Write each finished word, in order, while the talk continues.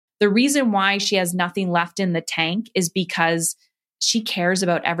The reason why she has nothing left in the tank is because she cares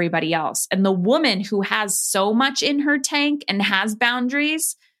about everybody else. And the woman who has so much in her tank and has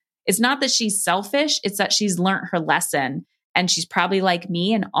boundaries, it's not that she's selfish, it's that she's learned her lesson. And she's probably like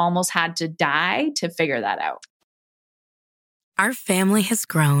me and almost had to die to figure that out. Our family has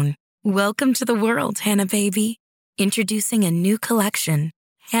grown. Welcome to the world, Hannah baby. Introducing a new collection,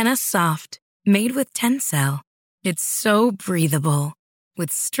 Hannah Soft, made with Tencel. It's so breathable, with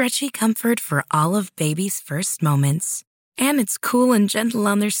stretchy comfort for all of baby's first moments. And it's cool and gentle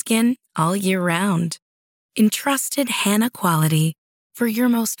on their skin all year round. Entrusted Hannah quality for your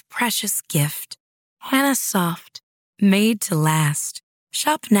most precious gift. Hannah Soft, made to last.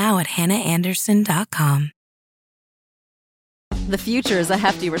 Shop now at hannahanderson.com. The future is a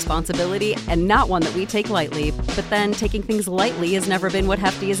hefty responsibility and not one that we take lightly. But then taking things lightly has never been what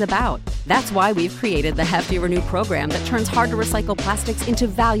Hefty is about. That's why we've created the Hefty Renew program that turns hard-to-recycle plastics into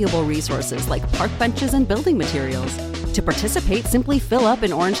valuable resources like park benches and building materials. To participate, simply fill up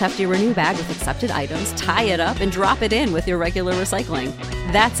an orange Hefty Renew bag with accepted items, tie it up, and drop it in with your regular recycling.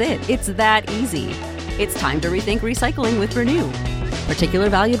 That's it. It's that easy. It's time to rethink recycling with Renew. Particular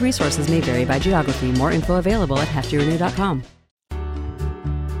valued resources may vary by geography. More info available at heftyrenew.com.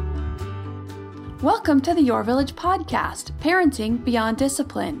 Welcome to the Your Village podcast, Parenting Beyond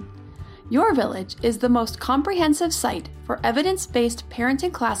Discipline. Your Village is the most comprehensive site for evidence-based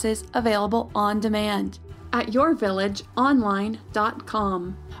parenting classes available on demand at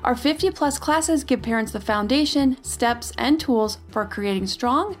yourvillageonline.com. Our 50-plus classes give parents the foundation, steps, and tools for creating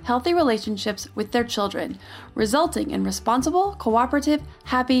strong, healthy relationships with their children, resulting in responsible, cooperative,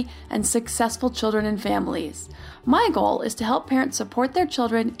 happy, and successful children and families. My goal is to help parents support their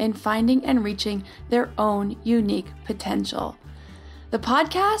children in finding and reaching their own unique potential. The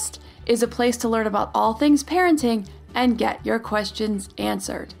podcast is a place to learn about all things parenting and get your questions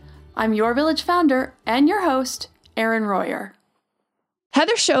answered. I'm Your Village founder and your host, Erin Royer.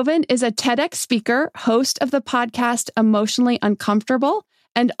 Heather Chauvin is a TEDx speaker, host of the podcast Emotionally Uncomfortable,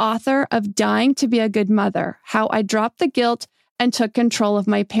 and author of Dying to Be a Good Mother: How I Dropped the Guilt and Took Control of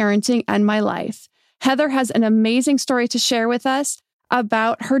My Parenting and My Life. Heather has an amazing story to share with us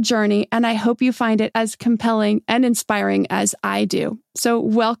about her journey, and I hope you find it as compelling and inspiring as I do. So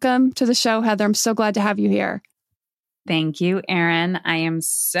welcome to the show, Heather. I'm so glad to have you here. Thank you, Erin. I am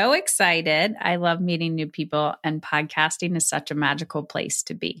so excited. I love meeting new people, and podcasting is such a magical place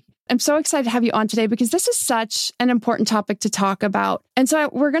to be. I'm so excited to have you on today because this is such an important topic to talk about. And so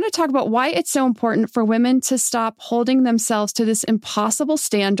we're going to talk about why it's so important for women to stop holding themselves to this impossible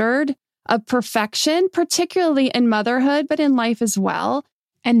standard of perfection, particularly in motherhood, but in life as well.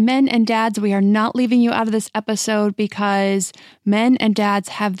 And men and dads, we are not leaving you out of this episode because men and dads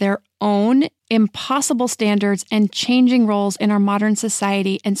have their own impossible standards and changing roles in our modern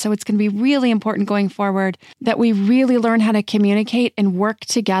society. And so it's going to be really important going forward that we really learn how to communicate and work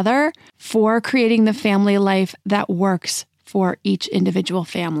together for creating the family life that works for each individual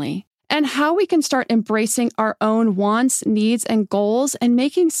family. And how we can start embracing our own wants, needs, and goals and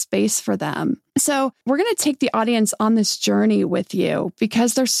making space for them. So we're going to take the audience on this journey with you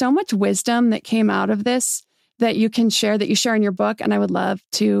because there's so much wisdom that came out of this that you can share, that you share in your book. And I would love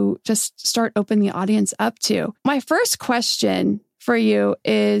to just start opening the audience up to. My first question for you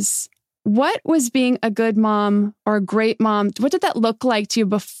is, what was being a good mom or a great mom? What did that look like to you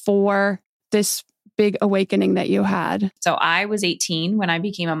before this big awakening that you had? So I was 18 when I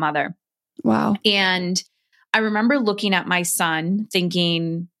became a mother. Wow. And I remember looking at my son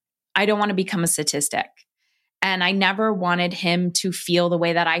thinking, I don't want to become a statistic. And I never wanted him to feel the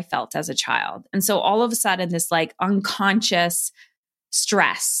way that I felt as a child. And so all of a sudden, this like unconscious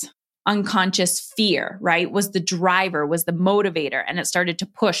stress, unconscious fear, right, was the driver, was the motivator. And it started to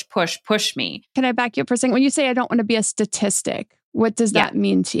push me. Can I back you up for a second? When you say I don't want to be a statistic, what does that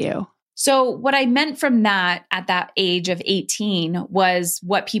mean to you? So what I meant from that at that age of 18 was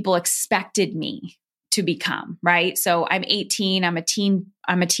what people expected me to become, right? So I'm 18, I'm a teen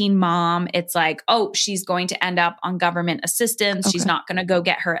mom. It's like, oh, she's going to end up on government assistance. Okay. She's not going to go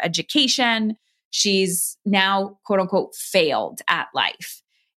get her education. She's now, quote unquote, failed at life.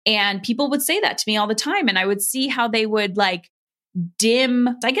 And people would say that to me all the time. And I would see how they would like dim,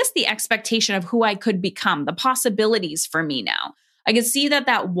 I guess, the expectation of who I could become, the possibilities for me now. I could see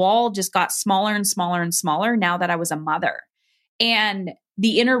that wall just got smaller and smaller and smaller now that I was a mother. And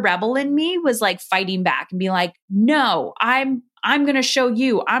the inner rebel in me was like fighting back and being like, no, I'm going to show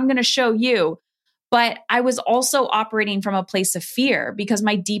you. I'm going to show you. But I was also operating from a place of fear because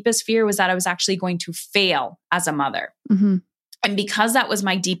my deepest fear was that I was actually going to fail as a mother. Mm-hmm. And because that was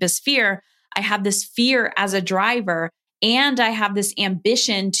my deepest fear, I had this fear as a driver and I have this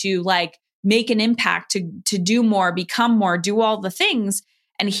ambition to like make an impact, to do more, become more, do all the things.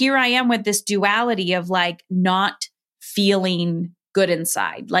 And here I am with this duality of like not feeling good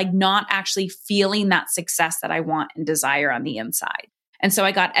inside, like not actually feeling that success that I want and desire on the inside. And so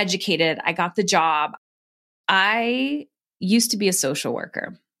I got educated. I got the job. I used to be a social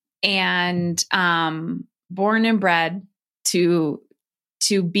worker and born and bred to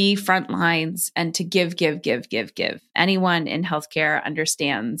be front lines and to give. Anyone in healthcare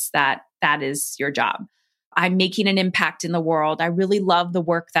understands that that is your job. I'm making an impact in the world. I really love the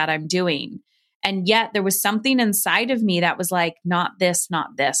work that I'm doing. And yet there was something inside of me that was like, not this,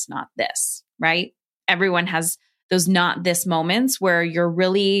 not this, not this, right? Everyone has those not this moments where you're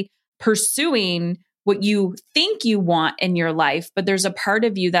really pursuing what you think you want in your life, but there's a part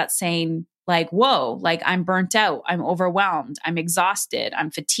of you that's saying like, whoa, like I'm burnt out, I'm overwhelmed, I'm exhausted, I'm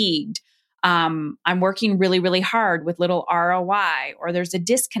fatigued. I'm working really, really hard with little ROI, or there's a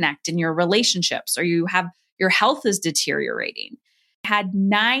disconnect in your relationships, or your health is deteriorating. I had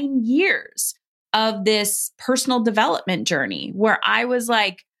 9 years of this personal development journey where I was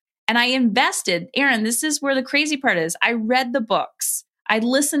like, and I invested, Erin, this is where the crazy part is. I read the books. I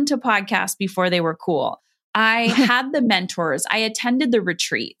listened to podcasts before they were cool. I had the mentors. I attended the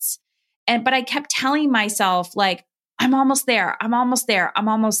retreats. But I kept telling myself like, I'm almost there. I'm almost there. I'm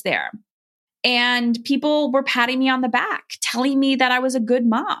almost there. And people were patting me on the back, telling me that I was a good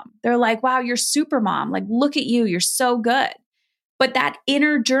mom. They're like, wow, you're super mom. Like, look at you. You're so good. But that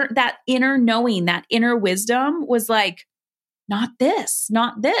inner knowing, that inner wisdom was like, not this,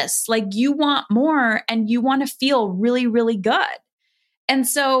 not this. Like you want more and you want to feel really, really good. And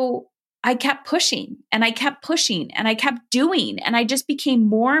so I kept pushing and I kept pushing and I kept doing. And I just became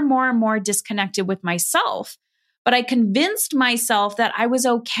more and more and more disconnected with myself. But I convinced myself that I was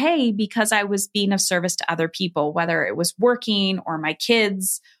okay because I was being of service to other people, whether it was working or my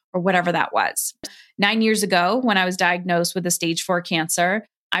kids or whatever that was. 9 years ago, when I was diagnosed with a stage 4 cancer,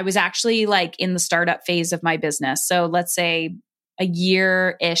 I was actually like in the startup phase of my business. So let's say a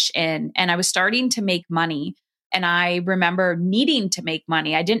year-ish in, and I was starting to make money. And I remember needing to make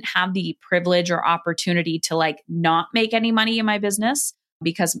money. I didn't have the privilege or opportunity to like not make any money in my business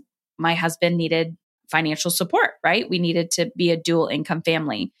because my husband needed financial support, right? We needed to be a dual income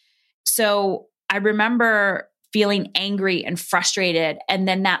family. So I remember feeling angry and frustrated. And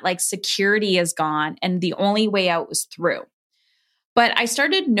then that like security is gone. And the only way out was through. But I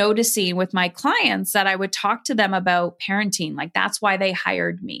started noticing with my clients that I would talk to them about parenting. Like that's why they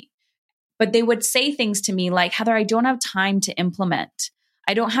hired me. But they would say things to me like, Heather, I don't have time to implement.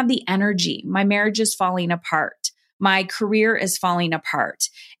 I don't have the energy. My marriage is falling apart. My career is falling apart.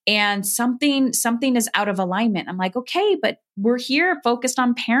 And something is out of alignment. I'm like, okay, but we're here focused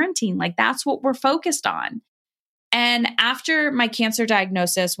on parenting. Like that's what we're focused on. And after my cancer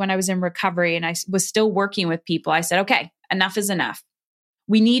diagnosis, when I was in recovery and I was still working with people, I said, okay, enough is enough.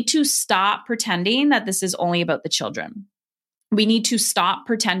 We need to stop pretending that this is only about the children. We need to stop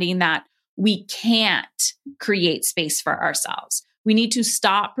pretending that we can't create space for ourselves. We need to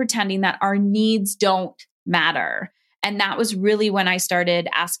stop pretending that our needs don't matter. And that was really when I started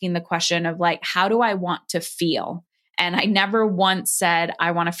asking the question of like, how do I want to feel? And I never once said,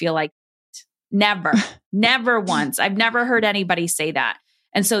 I want to feel like, never once. I've never heard anybody say that.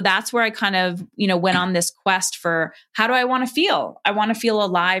 And so that's where I kind of, went on this quest for how do I want to feel? I want to feel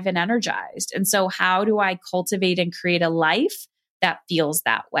alive and energized. And so how do I cultivate and create a life that feels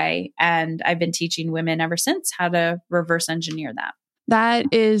that way? And I've been teaching women ever since how to reverse engineer that. That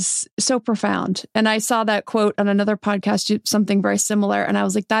is so profound. And I saw that quote on another podcast, something very similar. And I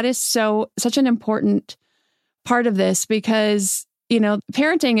was like, that is such an important part of this because,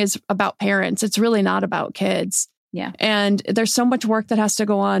 parenting is about parents. It's really not about kids. Yeah. And there's so much work that has to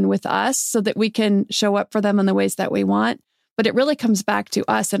go on with us so that we can show up for them in the ways that we want. But it really comes back to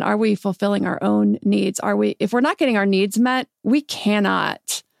us. And are we fulfilling our own needs? If we're not getting our needs met, we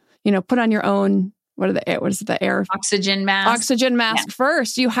cannot, put on your own, what is the air? Oxygen mask. Yeah.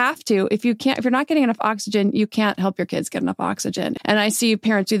 First. You have to. If you're not getting enough oxygen, you can't help your kids get enough oxygen. And I see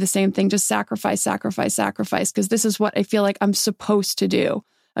parents do the same thing, just sacrifice, because this is what I feel like I'm supposed to do.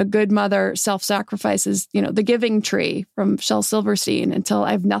 A good mother self-sacrifices, the giving tree from Shel Silverstein until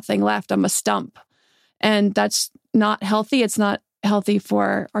I have nothing left. I'm a stump. And that's not healthy. It's not healthy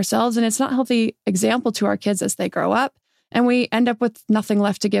for ourselves. And it's not a healthy example to our kids as they grow up. And we end up with nothing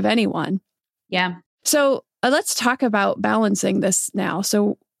left to give anyone. Yeah. So let's talk about balancing this now.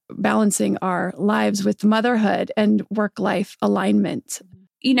 So balancing our lives with motherhood and work-life alignment.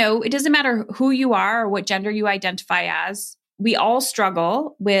 It doesn't matter who you are or what gender you identify as. we all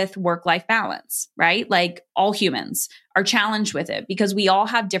struggle with work-life balance, right? Like all humans are challenged with it because we all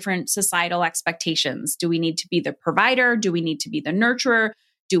have different societal expectations. Do we need to be the provider? Do we need to be the nurturer?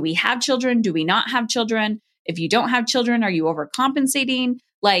 Do we have children? Do we not have children? If you don't have children, are you overcompensating?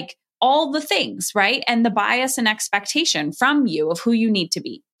 Like all the things, right? And the bias and expectation from you of who you need to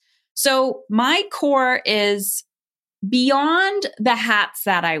be. So my core is beyond the hats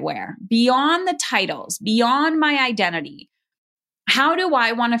that I wear, beyond the titles, beyond my identity. How do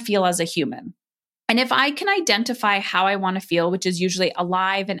I want to feel as a human? And if I can identify how I want to feel, which is usually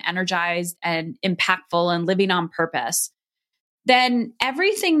alive and energized and impactful and living on purpose, then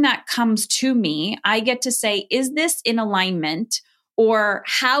everything that comes to me, I get to say, is this in alignment? Or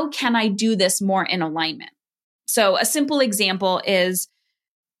how can I do this more in alignment? So a simple example is,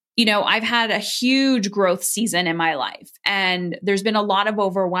 I've had a huge growth season in my life, and there's been a lot of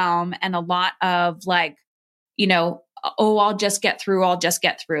overwhelm and a lot of I'll just get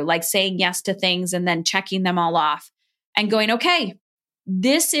through, like saying yes to things and then checking them all off and going, okay,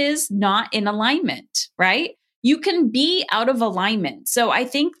 this is not in alignment, right? You can be out of alignment. So I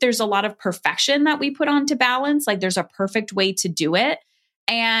think there's a lot of perfection that we put onto balance. Like there's a perfect way to do it.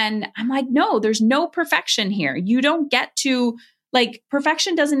 And I'm like, no, there's no perfection here. You don't get to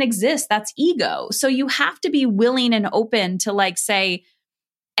perfection doesn't exist. That's ego. So you have to be willing and open to say,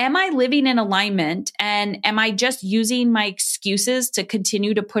 am I living in alignment? And am I just using my excuses to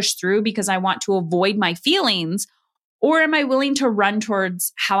continue to push through because I want to avoid my feelings? Or am I willing to run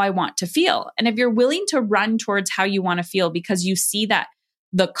towards how I want to feel? And if you're willing to run towards how you want to feel because you see that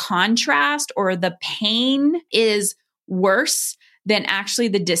the contrast or the pain is worse than actually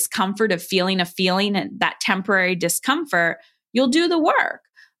the discomfort of feeling a feeling and that temporary discomfort, you'll do the work.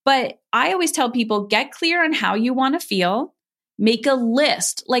 But I always tell people, get clear on how you want to feel. Make a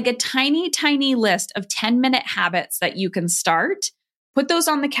list, like a tiny, tiny list of 10-minute habits that you can start. Put those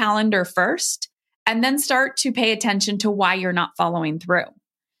on the calendar first, and then start to pay attention to why you're not following through.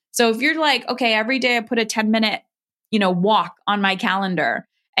 So if you're like, okay, every day I put a 10-minute, walk on my calendar,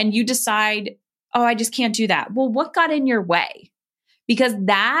 and you decide, oh, I just can't do that. Well, what got in your way? Because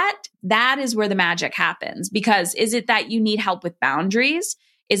that is where the magic happens. Because is it that you need help with boundaries?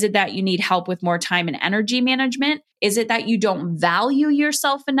 Is it that you need help with more time and energy management? Is it that you don't value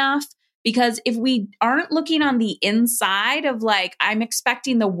yourself enough? Because if we aren't looking on the inside of I'm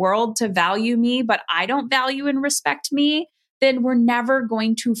expecting the world to value me, but I don't value and respect me, then we're never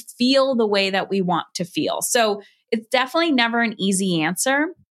going to feel the way that we want to feel. So it's definitely never an easy answer,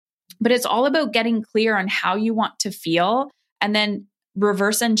 but it's all about getting clear on how you want to feel and then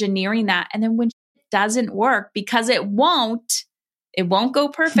reverse engineering that. And then when it doesn't work, because it won't go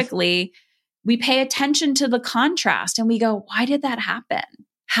perfectly, we pay attention to the contrast and we go, why did that happen?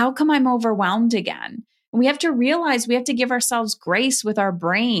 How come I'm overwhelmed again? And we have to realize we have to give ourselves grace with our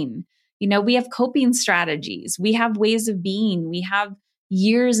brain. We have coping strategies. We have ways of being. We have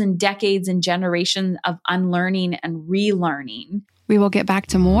years and decades and generations of unlearning and relearning. We will get back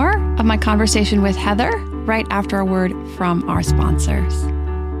to more of my conversation with Heather right after a word from our sponsors.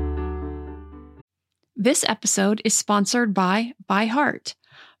 This episode is sponsored by ByHeart.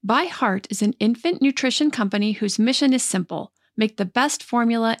 ByHeart is an infant nutrition company whose mission is simple: make the best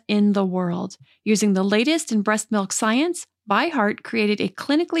formula in the world. Using the latest in breast milk science, ByHeart created a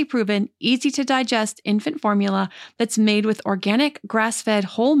clinically proven, easy-to-digest infant formula that's made with organic, grass-fed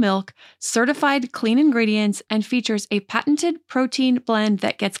whole milk, certified clean ingredients, and features a patented protein blend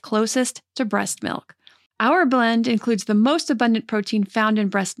that gets closest to breast milk. Our blend includes the most abundant protein found in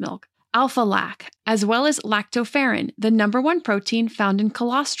breast milk, alpha-lac, as well as lactoferrin, the #1 protein found in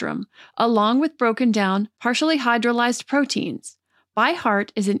colostrum, along with broken down, partially hydrolyzed proteins.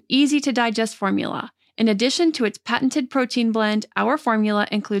 ByHeart is an easy-to-digest formula. In addition to its patented protein blend, our formula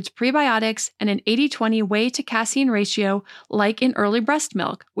includes prebiotics and an 80-20 whey to casein ratio like in early breast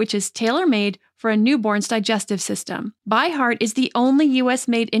milk, which is tailor-made for a newborn's digestive system. ByHeart is the only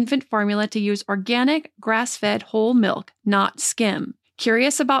U.S.-made infant formula to use organic, grass-fed whole milk, not skim.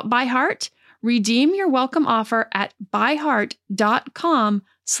 Curious about ByHeart? Redeem your welcome offer at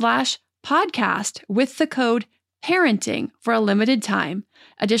byheart.com/podcast with the code parenting for a limited time.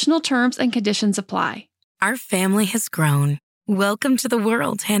 Additional terms and conditions apply. Our family has grown. Welcome to the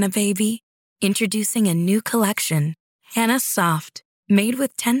world, Hannah baby. Introducing a new collection, Hannah Soft, made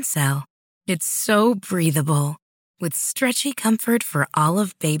with Tencel. It's so breathable, with stretchy comfort for all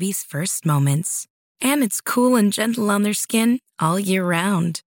of baby's first moments. And it's cool and gentle on their skin all year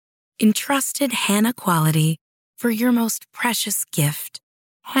round. Entrusted Hannah quality for your most precious gift.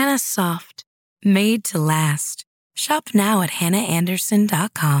 Hannah Soft, made to last. Shop now at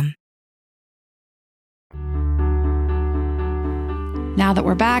hannahanderson.com. Now that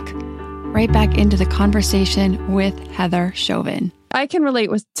we're back, right back into the conversation with Heather Chauvin. I can relate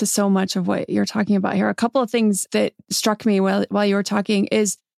to so much of what you're talking about here. A couple of things that struck me while you were talking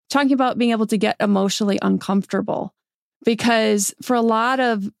is talking about being able to get emotionally uncomfortable. Because for a lot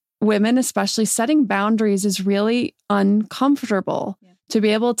of women, especially, setting boundaries is really uncomfortable. Yeah. To be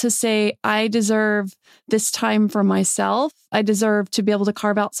able to say, I deserve this time for myself. I deserve to be able to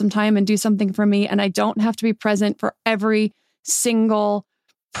carve out some time and do something for me. And I don't have to be present for every single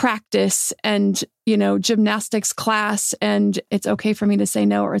practice and, gymnastics class. And it's okay for me to say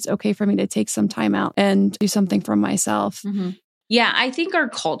no, or it's okay for me to take some time out and do something for myself. Mm-hmm. Yeah, I think our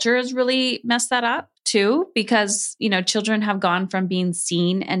culture has really messed that up too, because, children have gone from being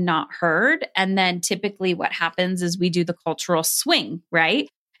seen and not heard. And then typically what happens is we do the cultural swing, right?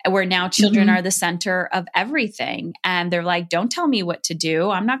 Where now children are the center of everything. And they're like, don't tell me what to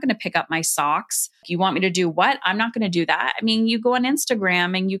do. I'm not going to pick up my socks. You want me to do what? I'm not going to do that. I mean, you go on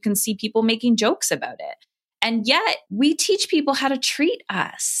Instagram and you can see people making jokes about it. And yet we teach people how to treat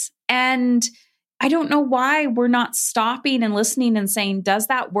us. And I don't know why we're not stopping and listening and saying, does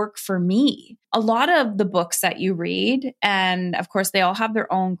that work for me? A lot of the books that you read, and of course, they all have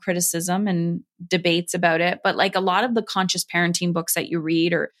their own criticism and debates about it, but like a lot of the conscious parenting books that you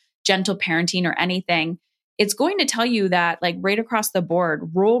read or gentle parenting or anything, it's going to tell you that like right across the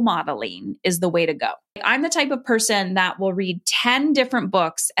board, role modeling is the way to go. I'm the type of person that will read 10 different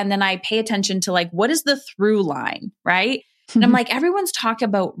books and then I pay attention to like, what is the through line, right? And I'm like, everyone's talking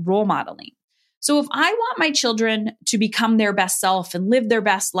about role modeling. So if I want my children to become their best self and live their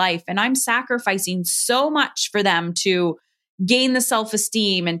best life, and I'm sacrificing so much for them to gain the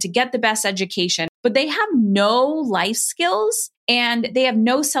self-esteem and to get the best education, but they have no life skills and they have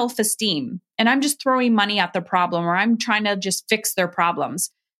no self-esteem, and I'm just throwing money at the problem, or I'm trying to just fix their problems,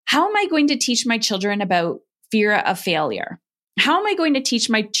 how am I going to teach my children about fear of failure? How am I going to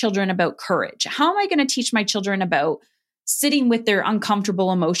teach my children about courage? How am I going to teach my children about sitting with their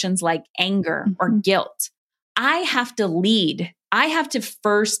uncomfortable emotions like anger or guilt? I have to lead. I have to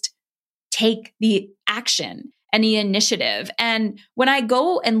first take the action and the initiative. And when I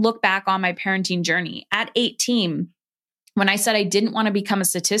go and look back on my parenting journey at 18, when I said I didn't want to become a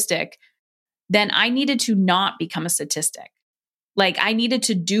statistic, then I needed to not become a statistic. Like I needed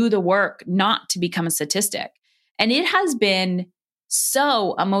to do the work not to become a statistic. And it has been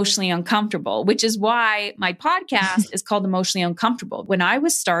so emotionally uncomfortable, which is why my podcast is called Emotionally Uncomfortable. When I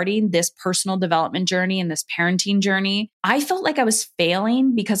was starting this personal development journey and this parenting journey, I felt like I was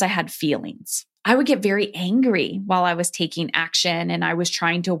failing because I had feelings. I would get very angry while I was taking action and I was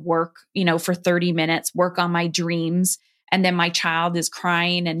trying to work, for 30 minutes, work on my dreams. And then my child is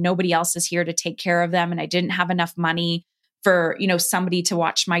crying and nobody else is here to take care of them. And I didn't have enough money for, somebody to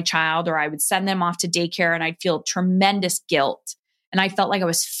watch my child, or I would send them off to daycare and I'd feel tremendous guilt. And I felt like I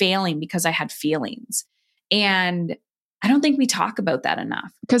was failing because I had feelings. And I don't think we talk about that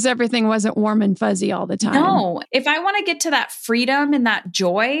enough. Because everything wasn't warm and fuzzy all the time. No. If I want to get to that freedom and that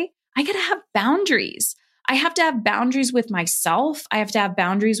joy, I got to have boundaries. I have to have boundaries with myself. I have to have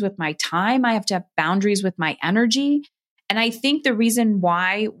boundaries with my time. I have to have boundaries with my energy. And I think the reason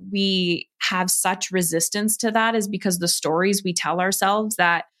why we have such resistance to that is because the stories we tell ourselves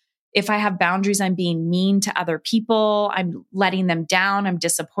that if I have boundaries, I'm being mean to other people, I'm letting them down, I'm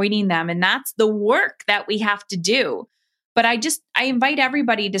disappointing them. And that's the work that we have to do. But I invite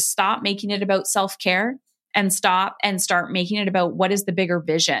everybody to stop making it about self-care and stop and start making it about what is the bigger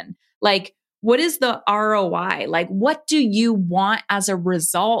vision? Like, what is the ROI? Like, what do you want as a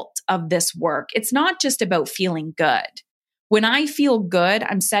result of this work? It's not just about feeling good. When I feel good,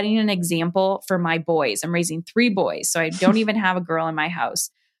 I'm setting an example for my boys. I'm raising 3 boys, so I don't even have a girl in my house.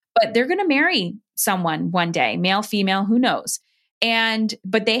 But they're going to marry someone one day, male, female, who knows?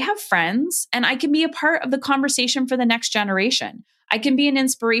 But they have friends, and I can be a part of the conversation for the next generation. I can be an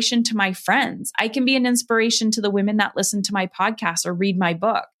inspiration to my friends. I can be an inspiration to the women that listen to my podcast or read my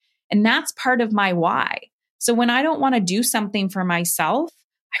book. And that's part of my why. So when I don't want to do something for myself,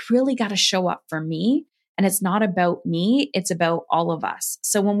 I really got to show up for me. And it's not about me, it's about all of us.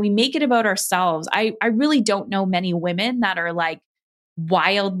 So when we make it about ourselves, I really don't know many women that are like,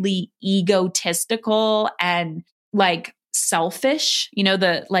 wildly egotistical and like selfish,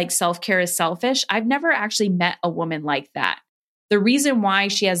 the like self-care is selfish. I've never actually met a woman like that. The reason why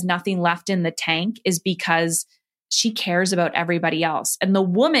she has nothing left in the tank is because she cares about everybody else. And the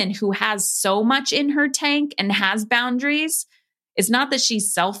woman who has so much in her tank and has boundaries, it's not that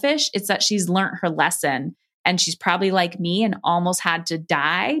she's selfish, it's that she's learned her lesson. And she's probably like me and almost had to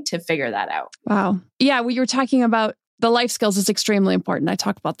die to figure that out. Wow. Yeah, well, you were talking about the life skills is extremely important. I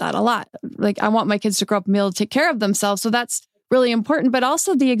talk about that a lot. Like I want my kids to grow up and be able to take care of themselves. So that's really important, but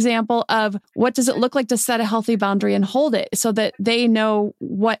also the example of what does it look like to set a healthy boundary and hold it so that they know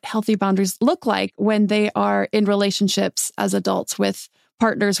what healthy boundaries look like when they are in relationships as adults with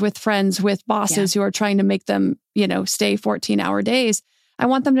partners, with friends, with bosses who are trying to make them, stay 14-hour days. I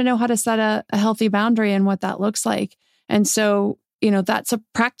want them to know how to set a healthy boundary and what that looks like. And so, that's a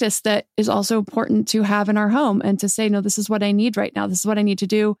practice that is also important to have in our home and to say, no, this is what I need right now. This is what I need to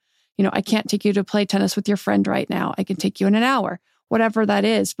do. I can't take you to play tennis with your friend right now. I can take you in an hour, whatever that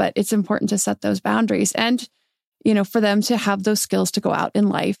is. But it's important to set those boundaries and, for them to have those skills to go out in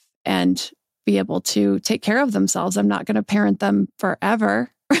life and be able to take care of themselves. I'm not going to parent them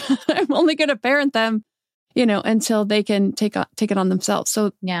forever. I'm only going to parent them, until they can take it on themselves.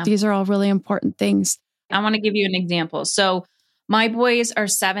 So these are all really important things. I want to give you an example. So my boys are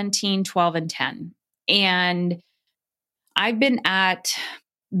 17, 12, and 10. And I've been at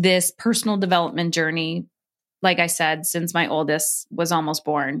this personal development journey, like I said, since my oldest was almost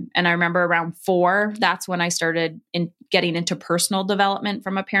born. And I remember around 4, that's when I started getting into personal development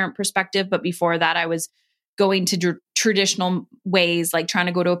from a parent perspective. But before that, I was going to traditional ways, like trying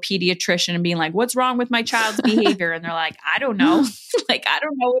to go to a pediatrician and being like, what's wrong with my child's behavior? And they're like, I don't know. I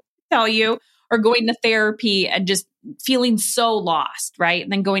don't know what to tell you. Or going to therapy and just feeling so lost, right?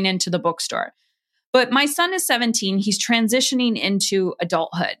 And then going into the bookstore. But my son is 17. He's transitioning into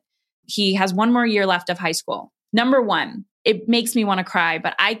adulthood. He has 1 more year left of high school. Number 1, it makes me want to cry,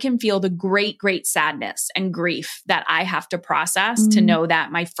 but I can feel the great, great sadness and grief that I have to process to know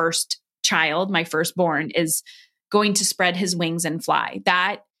that my first child, my firstborn, is going to spread his wings and fly.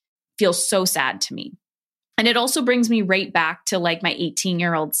 That feels so sad to me. And it also brings me right back to like my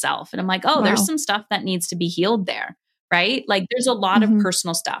 18-year-old self. And I'm like, oh, there's some stuff that needs to be healed there, right? Like there's a lot of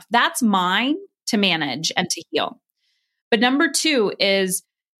personal stuff. That's mine to manage and to heal. But number 2 is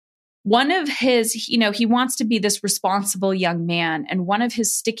one of his, he wants to be this responsible young man. And one of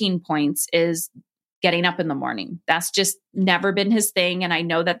his sticking points is getting up in the morning. That's just never been his thing. And I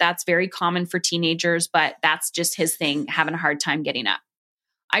know that that's very common for teenagers, but that's just his thing, having a hard time getting up.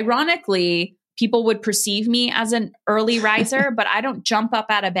 Ironically, people would perceive me as an early riser, but I don't jump up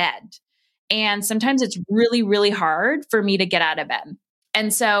out of bed. And sometimes it's really, really hard for me to get out of bed.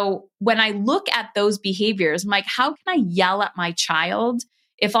 And so when I look at those behaviors, I'm like, how can I yell at my child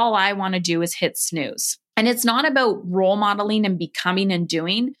if all I want to do is hit snooze? And it's not about role modeling and becoming and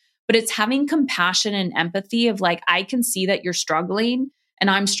doing, but it's having compassion and empathy of like, I can see that you're struggling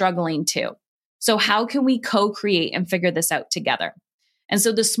and I'm struggling too. So how can we co-create and figure this out together? And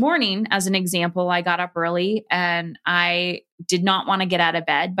so this morning, as an example, I got up early and I did not want to get out of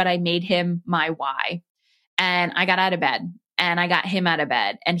bed, but I made him my why. And I got out of bed and I got him out of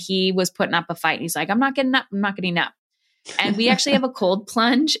bed and he was putting up a fight. He's like, I'm not getting up. I'm not getting up. And we actually have a cold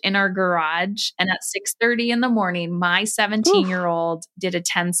plunge in our garage. And at 6:30 in the morning, my 17-year-old did a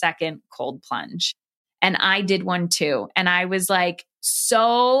 10-second cold plunge. And I did one too. And I was like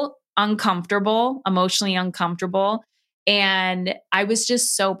so uncomfortable, emotionally uncomfortable. And I was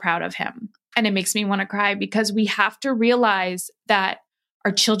just so proud of him. And it makes me want to cry because we have to realize that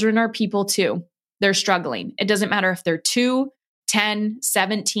our children are people too. They're struggling. It doesn't matter if they're 2, 10,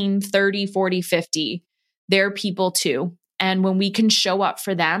 17, 30, 40, 50. They're people too. And when we can show up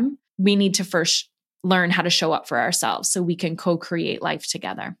for them, we need to first learn how to show up for ourselves so we can co-create life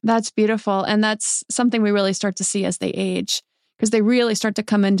together. That's beautiful. And that's something we really start to see as they age because they really start to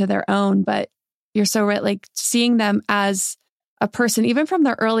come into their own. But you're so right, like seeing them as a person, even from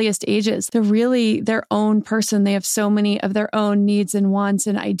their earliest ages, they're really their own person. They have so many of their own needs and wants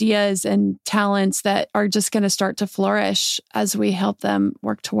and ideas and talents that are just going to start to flourish as we help them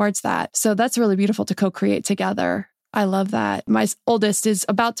work towards that. So that's really beautiful to co-create together. I love that. My oldest is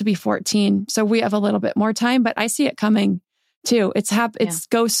about to be 14, so we have a little bit more time, but I see it coming too. It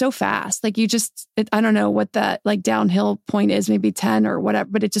goes so fast. Like I don't know what that like downhill point is, maybe 10 or whatever,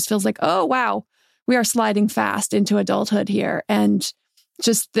 but it just feels like, oh, wow. We are sliding fast into adulthood here. And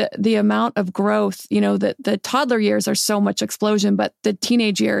just the amount of growth, the toddler years are so much explosion, but the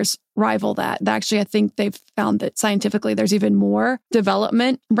teenage years rival that. Actually, I think they've found that scientifically there's even more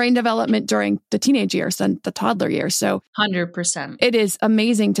brain development during the teenage years than the toddler years. So 100%. It is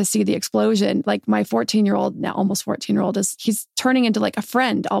amazing to see the explosion. Like my 14-year-old, now almost 14-year-old, he's turning into like a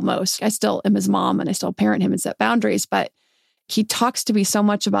friend almost. I still am his mom and I still parent him and set boundaries, but he talks to me so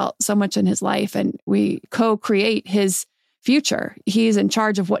much about so much in his life and we co-create his future. He's in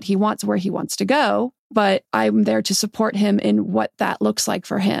charge of what he wants, where he wants to go, but I'm there to support him in what that looks like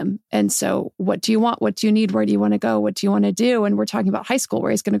for him. And so what do you want? What do you need? Where do you want to go? What do you want to do? And we're talking about high school,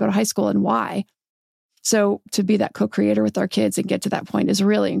 where he's going to go to high school and why. So to be that co-creator with our kids and get to that point is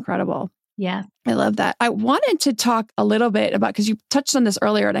really incredible. Yeah. I love that. I wanted to talk a little bit about, because you touched on this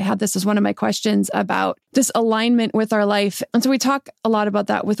earlier, and I had this as one of my questions about this alignment with our life. And so we talk a lot about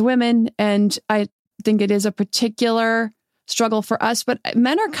that with women, and I think it is a particular struggle for us, but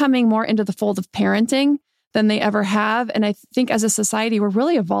men are coming more into the fold of parenting than they ever have. And I think as a society, we're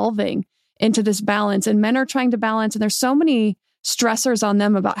really evolving into this balance, and men are trying to balance. And there's so many stressors on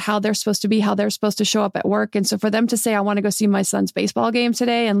them about how they're supposed to be, how they're supposed to show up at work. And so for them to say, I want to go see my son's baseball game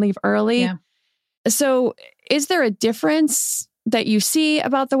today and leave early. Yeah. So is there a difference that you see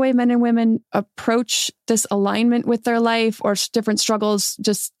about the way men and women approach this alignment with their life, or different struggles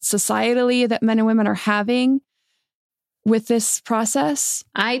just societally that men and women are having with this process?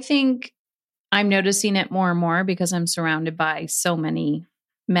 I think I'm noticing it more and more because I'm surrounded by so many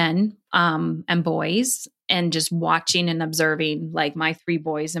men and boys, and just watching and observing like my 3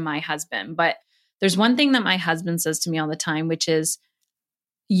 boys and my husband. But there's one thing that my husband says to me all the time, which is,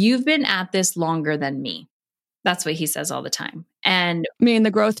 you've been at this longer than me. That's what he says all the time. And meaning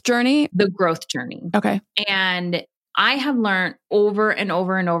the growth journey? The growth journey. Okay. And I have learned over and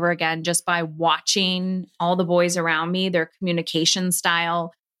over and over again, just by watching all the boys around me, their communication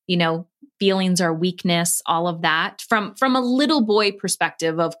style, feelings are weakness, all of that from a little boy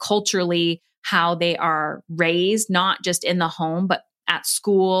perspective of culturally how they are raised, not just in the home, but at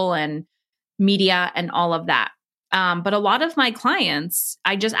school and media and all of that. But a lot of my clients,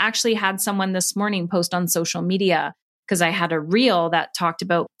 I just actually had someone this morning post on social media, because I had a reel that talked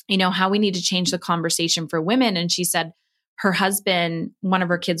about, how we need to change the conversation for women. And she said her husband, one of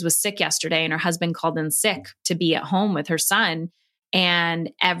her kids was sick yesterday, and her husband called in sick to be at home with her son.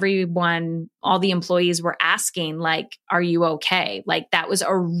 And everyone, all the employees were asking, like, are you okay? Like, that was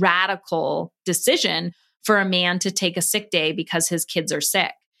a radical decision for a man to take a sick day because his kids are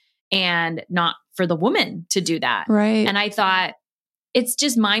sick, and not for the woman to do that. Right. And I thought, it's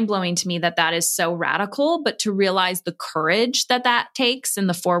just mind blowing to me that that is so radical, but to realize the courage that that takes and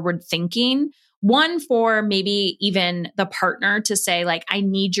the forward thinking. One, for maybe even the partner to say, like, I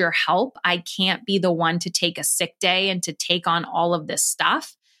need your help. I can't be the one to take a sick day and to take on all of this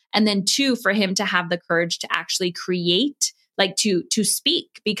stuff. And then 2, for him to have the courage to actually create, like to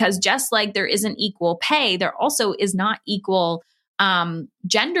speak, because just like there isn't equal pay, there also is not equal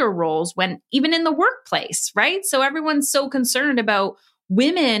gender roles when even in the workplace, right? So everyone's so concerned about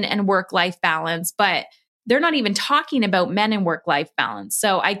women and work-life balance, but they're not even talking about men and work-life balance.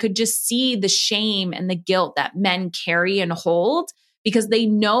 So I could just see the shame and the guilt that men carry and hold, because they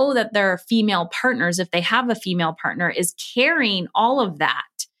know that their female partners, if they have a female partner, is carrying all of that.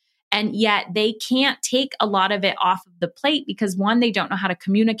 And yet they can't take a lot of it off of the plate because, one, they don't know how to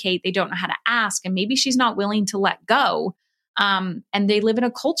communicate. They don't know how to ask. And maybe she's not willing to let go. And they live in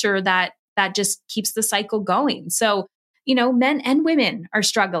a culture that just keeps the cycle going. So, men and women are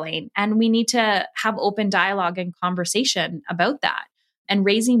struggling, and we need to have open dialogue and conversation about that. And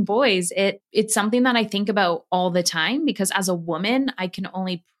raising boys, it's something that I think about all the time, because as a woman, I can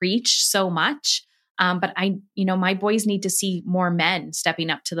only preach so much. But my boys need to see more men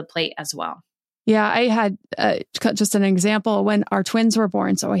stepping up to the plate as well. Yeah, I had just an example when our twins were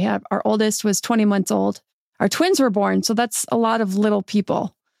born. So our oldest was 20 months old. Our twins were born. So that's a lot of little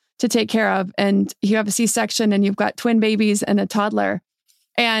people to take care of. And you have a C-section and you've got twin babies and a toddler.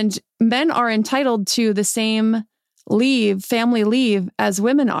 And men are entitled to the same leave, family leave, as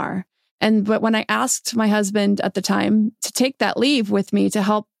women are. But when I asked my husband at the time to take that leave with me to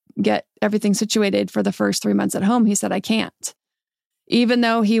help get everything situated for the first 3 months at home, he said, I can't. Even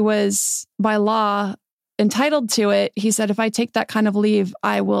though he was by law entitled to it, he said, if I take that kind of leave,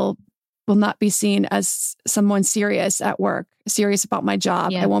 I will not be seen as someone serious at work, serious about my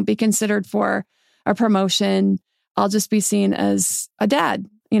job. Yeah. I won't be considered for a promotion. I'll just be seen as a dad,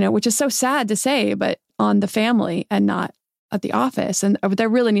 which is so sad to say, but on the family and not at the office. And there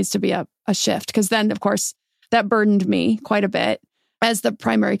really needs to be a shift, because then, of course, that burdened me quite a bit as the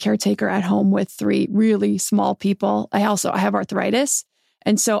primary caretaker at home with 3 really small people. I have arthritis.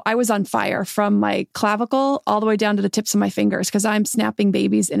 And so I was on fire from my clavicle all the way down to the tips of my fingers, because I'm snapping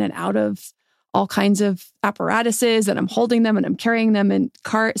babies in and out of all kinds of apparatuses, and I'm holding them and I'm carrying them in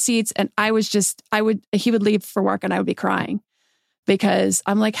car seats. And he would leave for work and I would be crying, because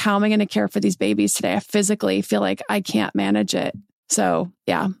I'm like, how am I going to care for these babies today? I physically feel like I can't manage it. So,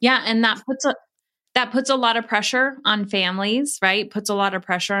 yeah. Yeah. And that puts a lot of pressure on families, right? Puts a lot of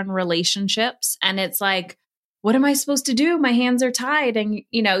pressure on relationships. And it's like, what am I supposed to do? My hands are tied. And,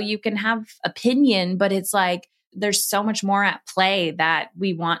 you can have opinion, but it's like, there's so much more at play that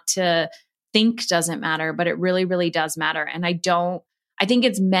we want to think doesn't matter, but it really, really does matter. And I think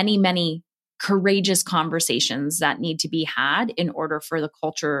it's many, many courageous conversations that need to be had in order for the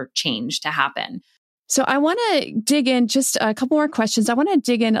culture change to happen. So I want to dig in just a couple more questions. I want to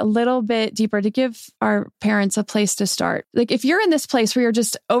dig in a little bit deeper to give our parents a place to start. Like if you're in this place where you're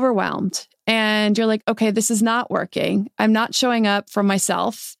just overwhelmed and you're like, okay, this is not working. I'm not showing up for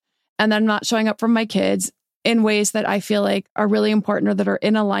myself and I'm not showing up for my kids in ways that I feel like are really important or that are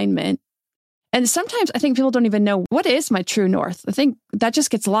in alignment. And sometimes I think people don't even know what is my true north. I think that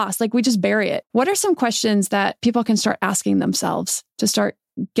just gets lost. Like we just bury it. What are some questions that people can start asking themselves to start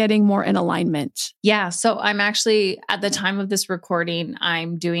getting more in alignment? Yeah. So I'm actually, at the time of this recording,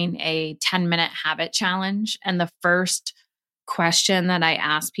 I'm doing a 10-minute habit challenge. And the first question that I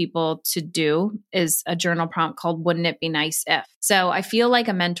ask people to do is a journal prompt called, "Wouldn't it be nice if?" So I feel like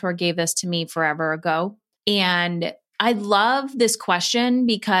a mentor gave this to me forever ago. And I love this question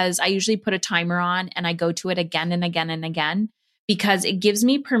because I usually put a timer on and I go to it again and again and again, because it gives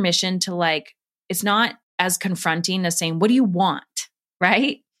me permission to like, it's not as confronting as saying, "What do you want?"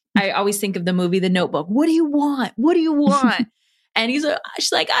 Right? I always think of the movie, The Notebook. What do you want? What do you want? And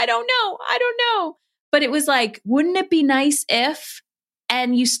she's like, I don't know. But it was like, wouldn't it be nice if,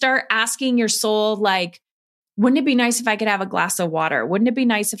 and you start asking your soul, like, wouldn't it be nice if I could have a glass of water? Wouldn't it be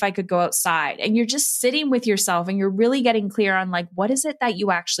nice if I could go outside? And you're just sitting with yourself and you're really getting clear on like, what is it that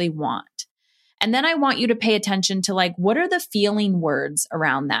you actually want? And then I want you to pay attention to like, what are the feeling words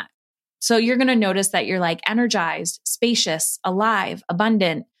around that? So you're going to notice that you're like energized, spacious, alive,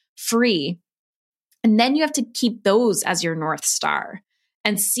 abundant, free. And then you have to keep those as your North Star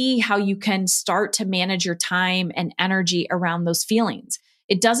and see how you can start to manage your time and energy around those feelings.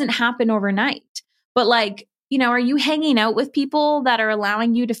 It doesn't happen overnight, but like, are you hanging out with people that are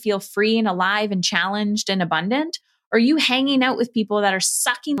allowing you to feel free and alive and challenged and abundant? Or are you hanging out with people that are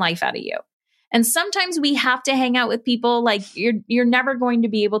sucking life out of you? And sometimes we have to hang out with people, like you're never going to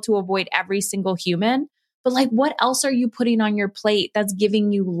be able to avoid every single human, but like what else are you putting on your plate that's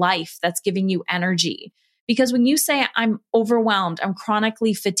giving you life, that's giving you energy? Because when you say I'm overwhelmed, I'm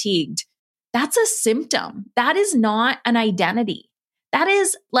chronically fatigued, that's a symptom. That is not an identity. That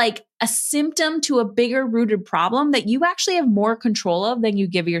is like a symptom to a bigger rooted problem that you actually have more control of than you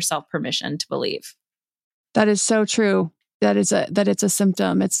give yourself permission to believe. That is so true. That it's a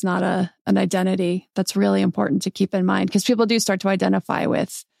symptom. It's not an identity. That's really important to keep in mind because people do start to identify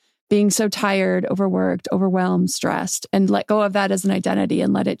with being so tired, overworked, overwhelmed, stressed, and let go of that as an identity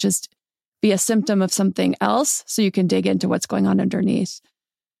and let it just be a symptom of something else so you can dig into what's going on underneath.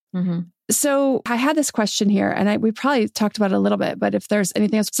 Mm-hmm. So I had this question here and we probably talked about it a little bit, but if there's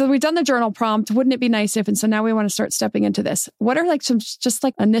anything else. So we've done the journal prompt. Wouldn't it be nice if? And so now we want to start stepping into this. What are like some just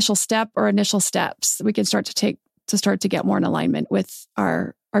like initial step or initial steps that we can start to take to start to get more in alignment with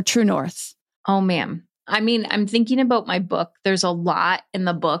our true north? Oh, man. I mean, I'm thinking about my book. There's a lot in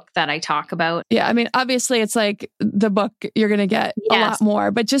the book that I talk about. Yeah. I mean, obviously it's like the book, you're going to get a lot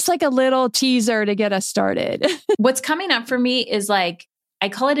more, but just like a little teaser to get us started. What's coming up for me is like, I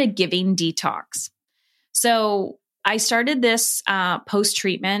call it a giving detox. So I started this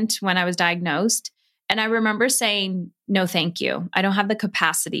post-treatment when I was diagnosed. And I remember saying, no, thank you. I don't have the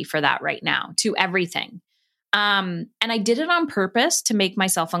capacity for that right now to everything. And I did it on purpose to make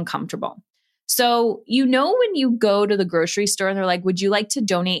myself uncomfortable. So, when you go to the grocery store, they're like, would you like to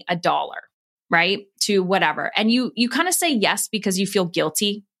donate $1, right? To whatever. And you kind of say yes because you feel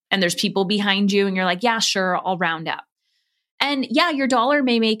guilty and there's people behind you and you're like, yeah, sure, I'll round up. And yeah, your dollar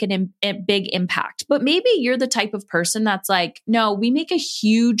may make a big impact, but maybe you're the type of person that's like, no, we make a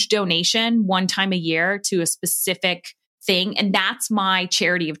huge donation one time a year to a specific thing. And that's my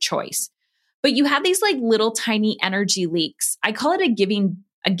charity of choice. But you have these like little tiny energy leaks. I call it a giving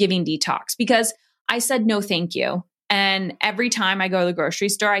detox because I said, no, thank you. And every time I go to the grocery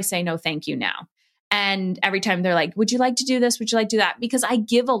store, I say, no, thank you now. And every time they're like, would you like to do this? Would you like to do that? Because I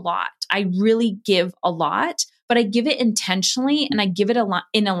give a lot. I really give a lot, but I give it intentionally and I give it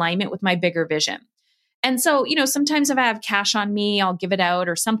in alignment with my bigger vision. And so, sometimes if I have cash on me, I'll give it out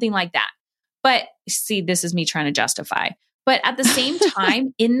or something like that. But see, this is me trying to justify. But at the same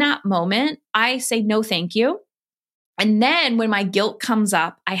time, in that moment, I say, no, thank you. And then when my guilt comes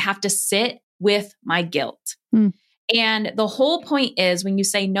up, I have to sit with my guilt. And the whole point is when you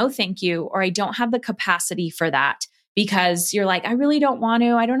say, no, thank you, or I don't have the capacity for that because you're like, I really don't want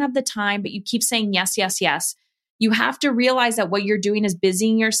to, I don't have the time, but you keep saying yes, yes, yes. You have to realize that what you're doing is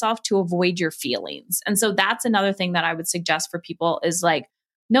busying yourself to avoid your feelings. And so that's another thing that I would suggest for people is like,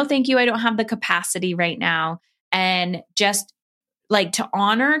 no, thank you. I don't have the capacity right now. And just like to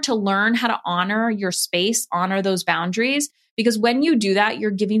learn how to honor your space, honor those boundaries. Because when you do that,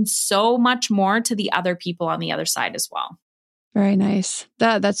 you're giving so much more to the other people on the other side as well. Very nice.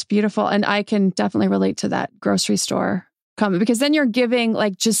 That's beautiful. And I can definitely relate to that grocery store comment, because then you're giving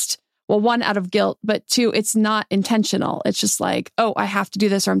like just, well, one, out of guilt, but two, it's not intentional. It's just like, oh, I have to do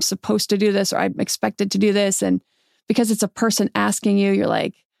this, or I'm supposed to do this, or I'm expected to do this. And because it's a person asking you, you're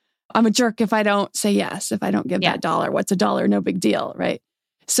like, I'm a jerk if I don't say yes, if I don't give that $1. What's $1? No big deal, right?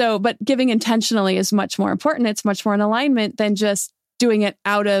 So, but giving intentionally is much more important. It's much more in alignment than just doing it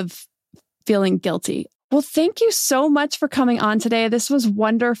out of feeling guilty. Well, thank you so much for coming on today. This was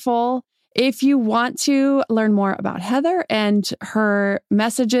wonderful. If you want to learn more about Heather and her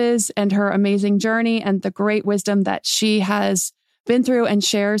messages and her amazing journey and the great wisdom that she has been through and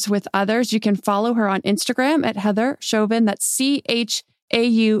shares with others, you can follow her on Instagram at Heather Chauvin. That's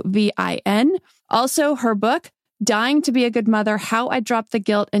CHAUVIN. Also, her book, Dying to Be a Good Mother, How I Dropped the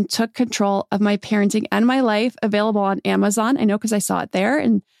Guilt and Took Control of My Parenting and My Life, available on Amazon. I know because I saw it there.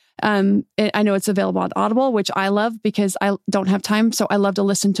 And I know it's available on Audible, which I love because I don't have time. So I love to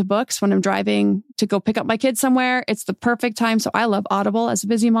listen to books when I'm driving to go pick up my kids somewhere. It's the perfect time. So I love Audible as a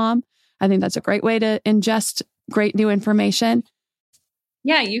busy mom. I think that's a great way to ingest great new information.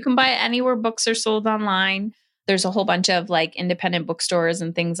 Yeah, you can buy it anywhere books are sold online. There's a whole bunch of like independent bookstores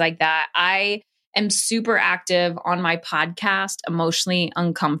and things like that. I am super active on my podcast, Emotionally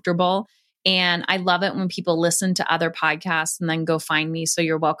Uncomfortable. And I love it when people listen to other podcasts and then go find me. So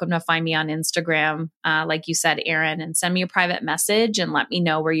you're welcome to find me on Instagram, like you said, Erin, and send me a private message and let me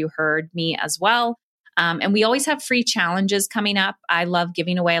know where you heard me as well. And we always have free challenges coming up. I love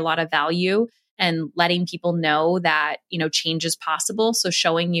giving away a lot of value and letting people know that, change is possible. So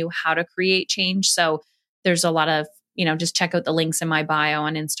showing you how to create change. So there's a lot of, just check out the links in my bio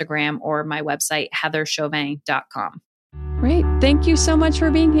on Instagram or my website, heatherchauvin.com. Great. Thank you so much for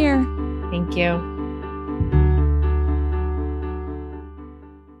being here. Thank you.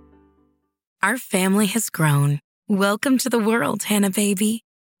 Our family has grown. Welcome to the world, Hannah baby.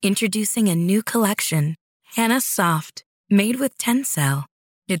 Introducing a new collection, Hannah Soft, made with Tencel.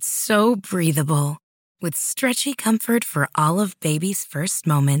 It's so breathable, with stretchy comfort for all of baby's first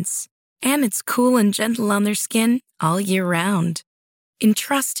moments. And it's cool and gentle on their skin all year round.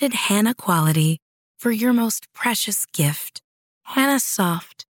 Entrusted Hannah quality for your most precious gift. Hannah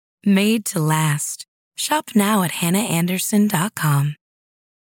Soft, made to last. Shop now at hannahanderson.com.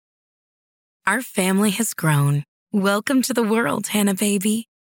 Our family has grown. Welcome to the world, Hannah baby.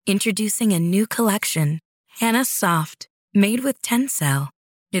 Introducing a new collection, Hannah Soft, made with Tencel.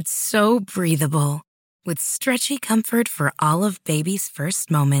 It's so breathable, with stretchy comfort for all of baby's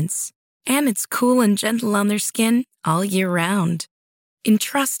first moments. And it's cool and gentle on their skin all year round.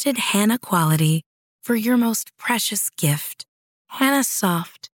 Entrusted Hannah quality for your most precious gift. Hannah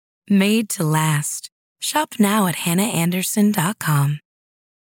Soft, made to last. Shop now at hannahanderson.com.